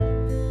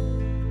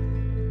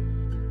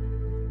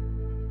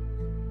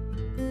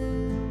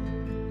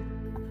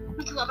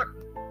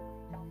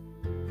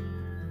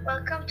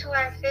to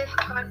our fifth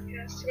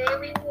podcast. Today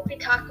we will be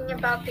talking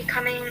about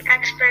becoming an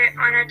expert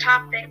on our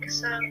topic.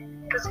 So,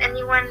 does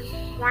anyone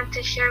want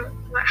to share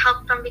what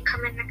helped them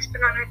become an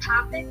expert on our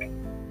topic?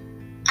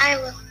 I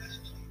will.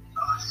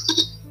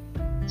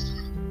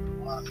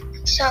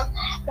 So,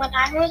 when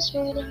I was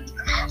reading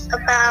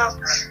about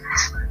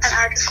an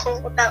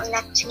article about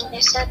Neptune,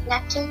 they said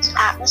Neptune's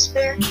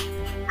atmosphere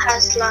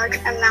has large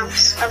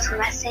amounts of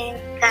methane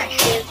that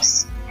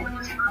gives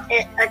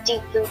it a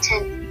deep blue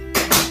tint.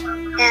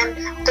 And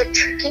the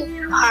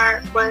tricky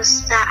part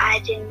was that I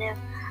didn't know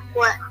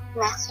what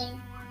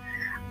methane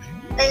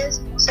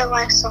is, so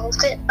I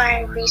solved it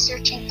by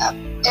researching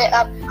it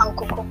up on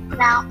Google.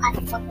 Now I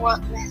know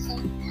what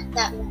methane.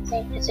 That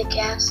methane is a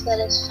gas that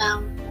is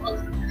found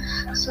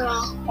in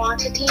small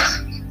quantities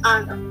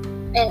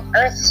in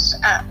Earth's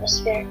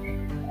atmosphere.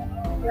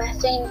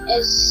 Methane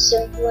is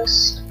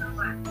simplest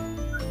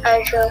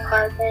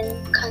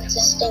hydrocarbon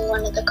consisting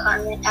one of the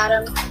carbon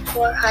atom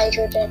or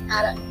hydrogen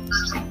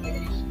atoms.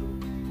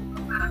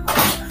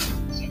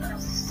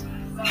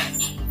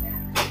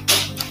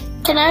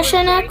 Can I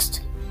share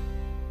next?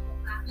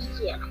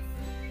 Yeah.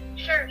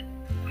 Sure.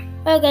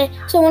 Okay,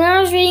 so when I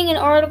was reading an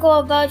article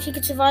about if you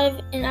could survive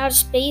in outer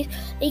space,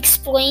 they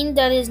explained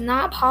that it is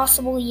not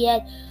possible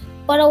yet.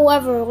 But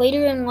however,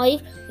 later in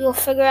life, we will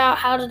figure out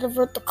how to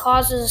divert the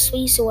causes of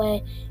space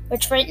away,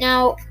 which right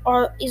now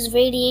is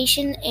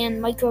radiation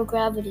and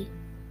microgravity.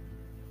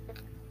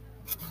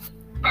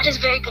 That is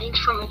very good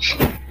information.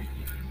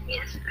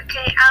 Yes.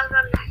 Okay, I'll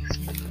go next.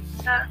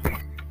 So,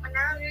 when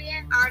I was reading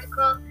an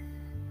article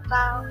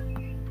about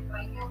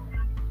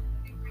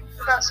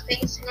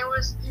space, and it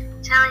was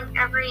telling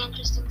every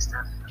interesting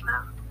stuff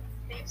about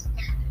space,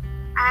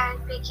 I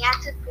began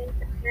to think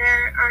that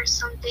there are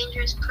some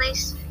dangerous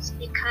places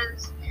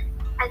because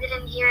I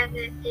didn't hear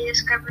that they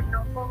discovered the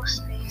whole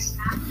space.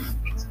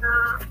 So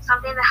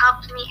something that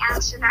helped me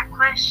answer that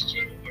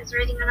question is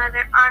reading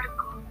another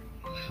article.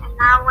 And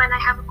now when I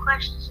have a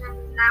question,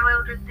 now I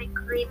would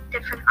read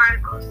different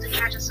articles to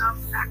try to solve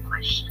that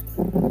question.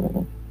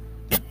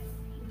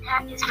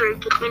 That is very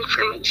good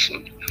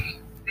information.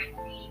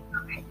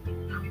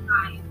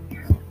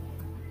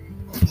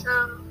 So,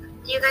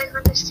 do you guys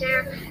want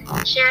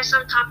to share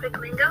some topic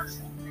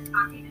lingos?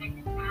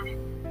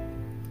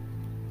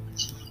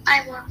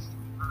 I will.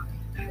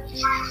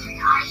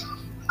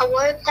 A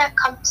word that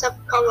comes up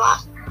a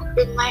lot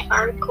in my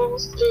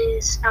articles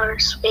is outer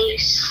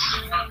space.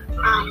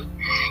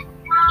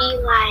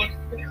 Eli,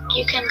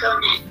 you can go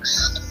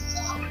next.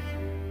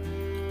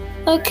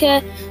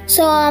 Okay,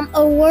 so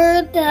a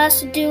word that has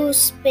to do with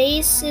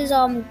space is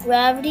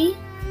gravity.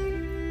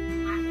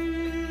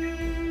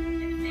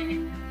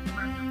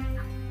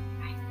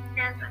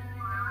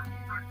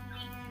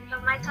 So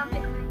my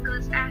topic lingo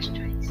is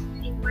asteroids.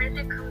 A word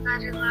that comes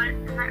out a lot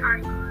in my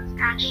article is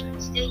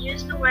asteroids. They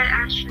use the word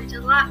asteroids a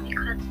lot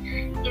because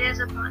it is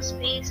about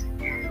space,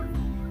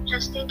 and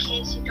just in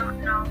case you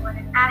don't know what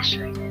an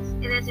asteroid is,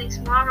 it is a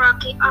small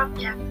rocky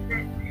object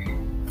that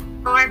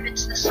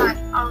orbits the sun.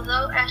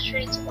 Although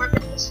asteroids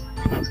orbit the sun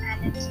and its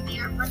planets, they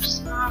are much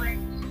smaller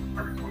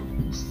than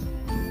planets.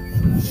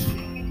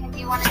 And do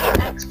you want to go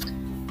next?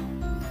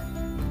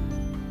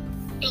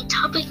 A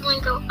topic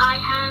lingo I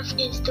have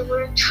is the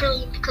word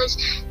trillion because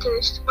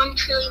there's 1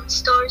 trillion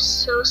stars,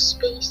 so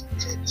space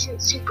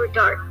isn't super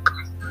dark.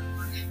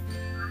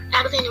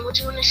 Adeline, would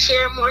you want to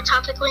share more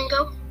topic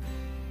lingo?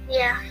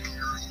 Yeah.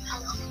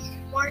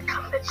 More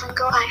topic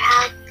lingo I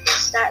have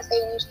is that they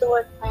use the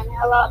word planet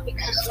a lot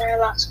because there are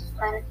lots of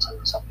planets in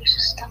the solar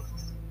system.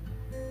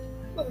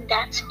 And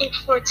that's it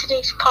for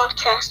today's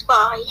podcast.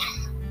 Bye.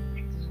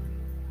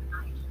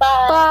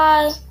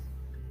 Bye.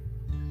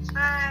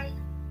 Bye.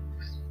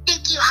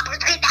 Thank you,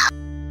 operator.